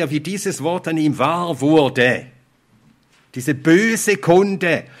 erfuhr er, wie dieses Wort an ihm wahr wurde. Diese böse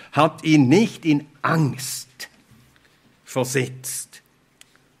Kunde hat ihn nicht in Angst versetzt,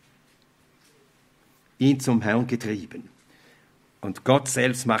 ihn zum Herrn getrieben. Und Gott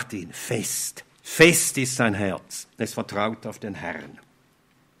selbst macht ihn fest. Fest ist sein Herz. Es vertraut auf den Herrn.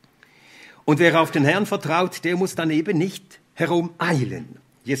 Und wer auf den Herrn vertraut, der muss dann eben nicht herumeilen.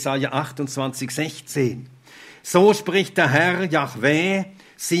 Jesaja 28, 16. So spricht der Herr Jahweh,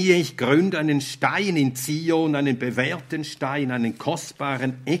 siehe, ich gründe einen Stein in Zion, einen bewährten Stein, einen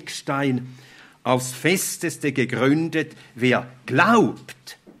kostbaren Eckstein, aufs Festeste gegründet. Wer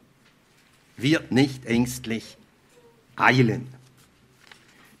glaubt, wird nicht ängstlich eilen.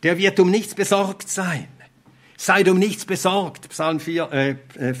 Der wird um nichts besorgt sein. Seid um nichts besorgt,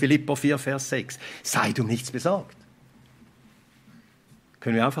 Philipper 4, Vers 6. Seid um nichts besorgt.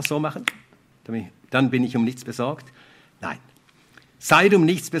 Können wir einfach so machen? Dann bin ich um nichts besorgt? Nein. Seid um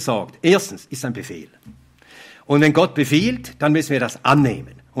nichts besorgt. Erstens ist ein Befehl. Und wenn Gott befiehlt, dann müssen wir das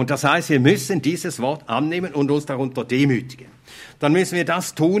annehmen. Und das heißt, wir müssen dieses Wort annehmen und uns darunter demütigen. Dann müssen wir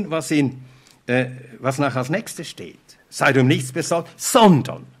das tun, was nachher als nächstes steht. Seid um nichts besorgt,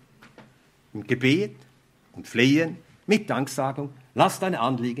 sondern im Gebet und Flehen, mit Danksagung, lasst deine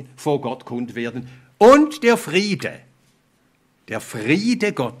Anliegen vor Gott kund werden. Und der Friede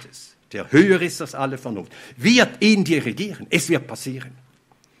Gottes, der höher ist als alle Vernunft, wird in dir regieren. Es wird passieren.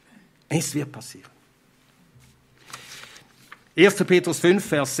 Es wird passieren. 1. Petrus 5,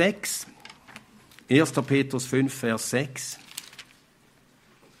 Vers 6. 1. Petrus 5, Vers 6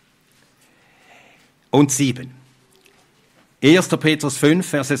 und 7. 1. Petrus 5,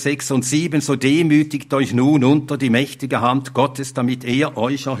 Verse 6 und 7, so demütigt euch nun unter die mächtige Hand Gottes, damit er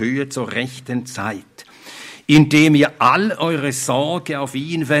euch erhöhe zur rechten Zeit, indem ihr all eure Sorge auf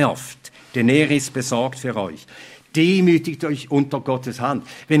ihn werft, denn er ist besorgt für euch. Demütigt euch unter Gottes Hand.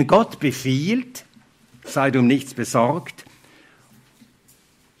 Wenn Gott befiehlt, seid um nichts besorgt,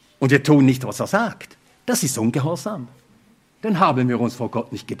 und wir tun nicht, was er sagt, das ist Ungehorsam. Dann haben wir uns vor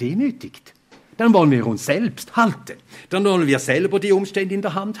Gott nicht gedemütigt. Dann wollen wir uns selbst halten. Dann wollen wir selber die Umstände in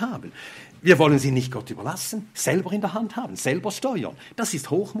der Hand haben. Wir wollen sie nicht Gott überlassen, selber in der Hand haben, selber steuern. Das ist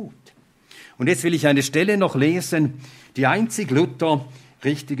Hochmut. Und jetzt will ich eine Stelle noch lesen, die einzig Luther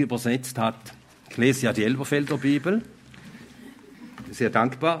richtig übersetzt hat. Ich lese ja die Elberfelder Bibel. Sehr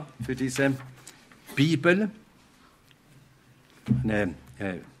dankbar für diese Bibel. Eine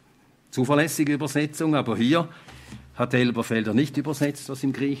zuverlässige Übersetzung, aber hier hat Elberfelder nicht übersetzt, was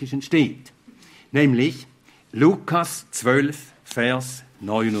im Griechischen steht. Nämlich, Lukas 12, Vers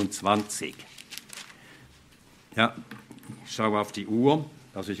 29. Ja, ich schaue auf die Uhr.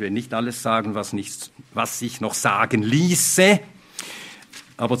 Also ich will nicht alles sagen, was sich noch sagen ließe.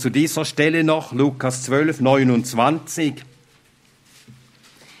 Aber zu dieser Stelle noch, Lukas 12, 29.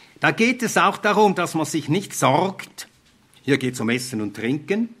 Da geht es auch darum, dass man sich nicht sorgt. Hier geht es um Essen und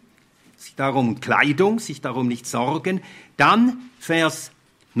Trinken. Sich darum um Kleidung, sich darum nicht sorgen. Dann Vers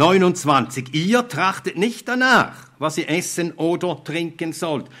 29. Ihr trachtet nicht danach, was ihr essen oder trinken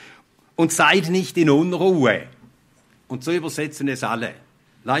sollt. Und seid nicht in Unruhe. Und so übersetzen es alle.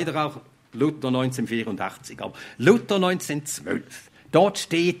 Leider auch Luther 1984. Aber Luther 1912. Dort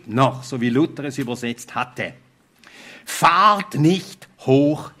steht noch, so wie Luther es übersetzt hatte, fahrt nicht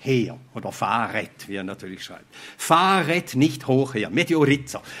hoch her. Oder fahret, wie er natürlich schreibt. Fahret nicht hoch her.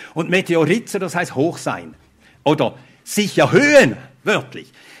 Meteorizer. Und Meteorizer, das heißt hoch sein. Oder sich erhöhen,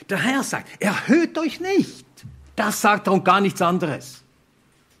 wörtlich. Der Herr sagt, erhöht euch nicht. Das sagt er und gar nichts anderes.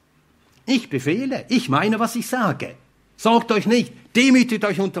 Ich befehle, ich meine, was ich sage. Sorgt euch nicht, demütigt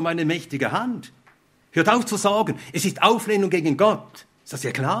euch unter meine mächtige Hand. Hört auf zu sorgen, es ist Auflehnung gegen Gott. Ist das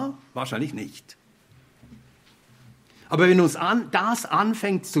ja klar? Wahrscheinlich nicht. Aber wenn uns das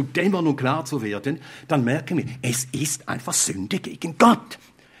anfängt zu dämmern und klar zu werden, dann merken wir, es ist einfach Sünde gegen Gott.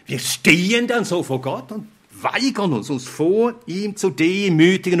 Wir stehen dann so vor Gott und weigern uns vor ihm zu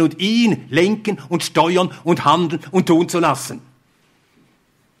demütigen und ihn lenken und steuern und handeln und tun zu lassen.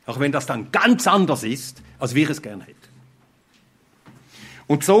 Auch wenn das dann ganz anders ist, als wir es gern hätten.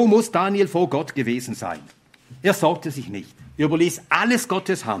 Und so muss Daniel vor Gott gewesen sein. Er sorgte sich nicht. Er überließ alles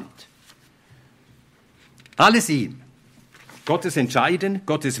Gottes Hand. Alles ihm. Gottes Entscheiden,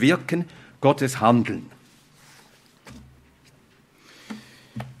 Gottes Wirken, Gottes Handeln.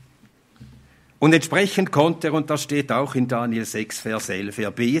 Und entsprechend konnte er, und das steht auch in Daniel 6, Vers 11,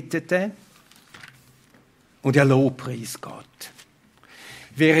 er betete und er lobpries Gott.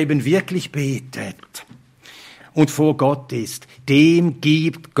 Wer eben wirklich betet und vor Gott ist, dem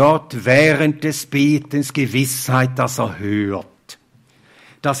gibt Gott während des Betens Gewissheit, dass er hört,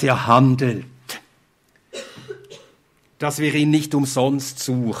 dass er handelt, dass wir ihn nicht umsonst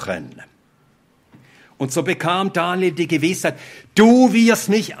suchen. Und so bekam Daniel die Gewissheit, du wirst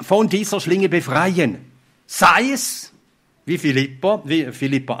mich von dieser Schlinge befreien. Sei es, wie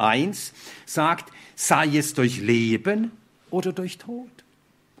Philipper 1 sagt, sei es durch Leben oder durch Tod.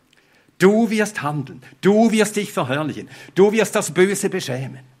 Du wirst handeln, du wirst dich verherrlichen, du wirst das Böse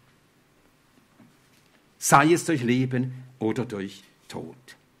beschämen. Sei es durch Leben oder durch Tod.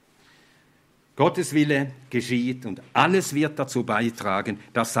 Gottes Wille geschieht und alles wird dazu beitragen,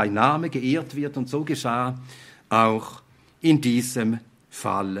 dass sein Name geehrt wird. Und so geschah auch in diesem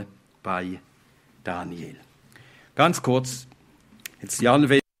Fall bei Daniel. Ganz kurz, jetzt die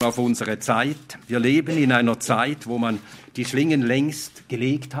Anwendung auf unsere Zeit. Wir leben in einer Zeit, wo man die Schlingen längst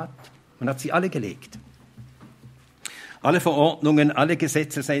gelegt hat. Man hat sie alle gelegt. Alle Verordnungen, alle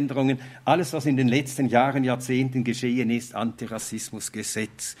Gesetzesänderungen, alles, was in den letzten Jahren, Jahrzehnten geschehen ist,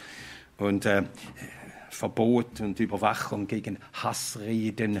 Antirassismusgesetz und Verbot und Überwachung gegen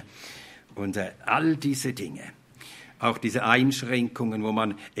Hassreden und all diese Dinge. Auch diese Einschränkungen, wo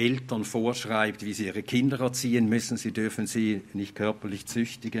man Eltern vorschreibt, wie sie ihre Kinder erziehen müssen, sie dürfen sie nicht körperlich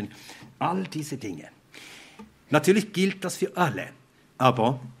züchtigen. All diese Dinge. Natürlich gilt das für alle,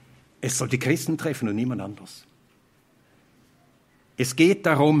 aber es soll die Christen treffen und niemand anders. Es geht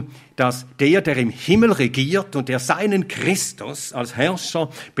darum, dass der im Himmel regiert und der seinen Christus als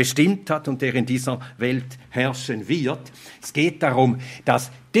Herrscher bestimmt hat und der in dieser Welt herrschen wird, es geht darum, dass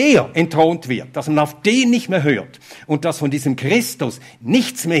der entthront wird, dass man auf den nicht mehr hört und dass von diesem Christus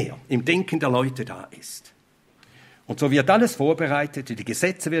nichts mehr im Denken der Leute da ist. Und so wird alles vorbereitet, die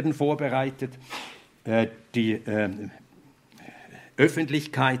Gesetze werden vorbereitet, die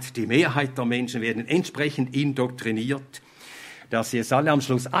Öffentlichkeit, die Mehrheit der Menschen werden entsprechend indoktriniert, dass sie es alle am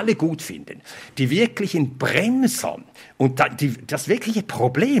Schluss alle gut finden. Die wirklichen Bremser und das wirkliche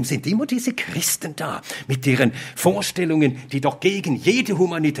Problem sind immer diese Christen da mit ihren Vorstellungen, die doch gegen jede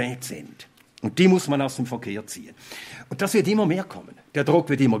Humanität sind. Und die muss man aus dem Verkehr ziehen. Und das wird immer mehr kommen. Der Druck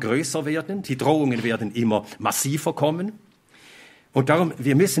wird immer größer werden, die Drohungen werden immer massiver kommen. Und darum,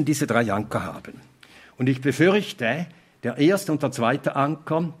 wir müssen diese 3 Anker haben. Und ich befürchte, der erste und der zweite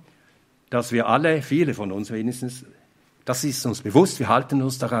Anker, dass wir alle, viele von uns wenigstens, das ist uns bewusst, wir halten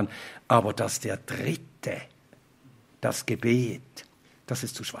uns daran, aber dass der dritte, das Gebet, dass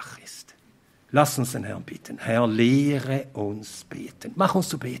es zu schwach ist. Lass uns den Herrn bitten. Herr, lehre uns beten. Mach uns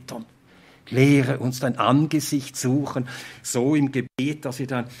zu Betern. Lehre uns dein Angesicht suchen, so im Gebet, dass wir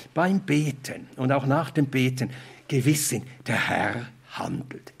dann beim Beten und auch nach dem Beten gewiss sind, der Herr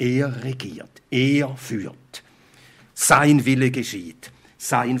handelt, er regiert, er führt. Sein Wille geschieht,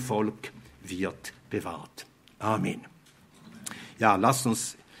 sein Volk wird bewahrt. Amen. Ja, lasst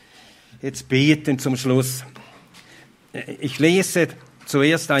uns jetzt beten zum Schluss. Ich lese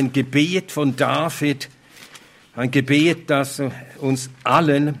zuerst ein Gebet von David, ein Gebet, das uns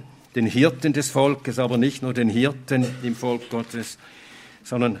allen, den Hirten des Volkes, aber nicht nur den Hirten im Volk Gottes,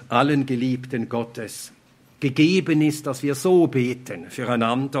 sondern allen Geliebten Gottes gegeben ist, dass wir so beten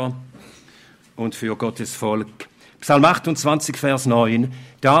füreinander und für Gottes Volk. Psalm 28, Vers 9,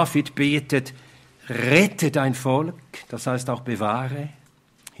 David betet, rette dein Volk, das heißt auch bewahre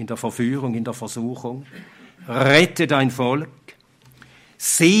in der Verführung, in der Versuchung, rette dein Volk,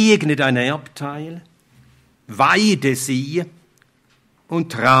 segne dein Erbteil, weide sie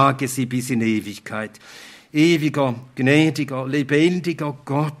und trage sie bis in Ewigkeit. Ewiger, gnädiger, lebendiger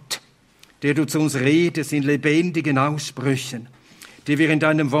Gott, der du zu uns redest in lebendigen Aussprüchen, die wir in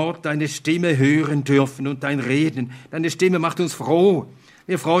deinem Wort deine Stimme hören dürfen und dein Reden. Deine Stimme macht uns froh.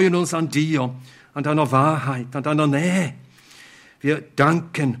 Wir freuen uns an dir, an deiner Wahrheit, an deiner Nähe. Wir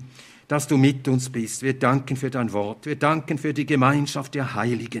danken, dass du mit uns bist. Wir danken für dein Wort. Wir danken für die Gemeinschaft der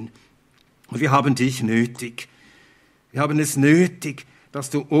Heiligen. Und wir haben dich nötig. Wir haben es nötig, dass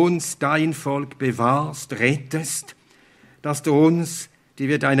du uns, dein Volk, bewahrst, rettest, dass du uns, die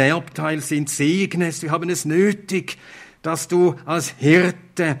wir dein Erbteil sind, segnest. Wir haben es nötig, dass du als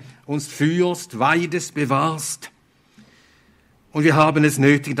Hirte uns führst, weidest, bewahrst. Und wir haben es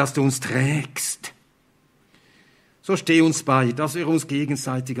nötig, dass du uns trägst. So steh uns bei, dass wir uns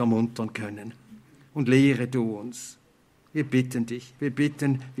gegenseitig ermuntern können. Und lehre du uns. Wir bitten dich, wir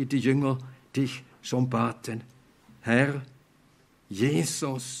bitten, wie die Jünger dich schon baten. Herr,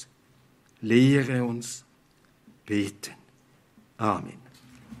 Jesus, lehre uns beten. Amen.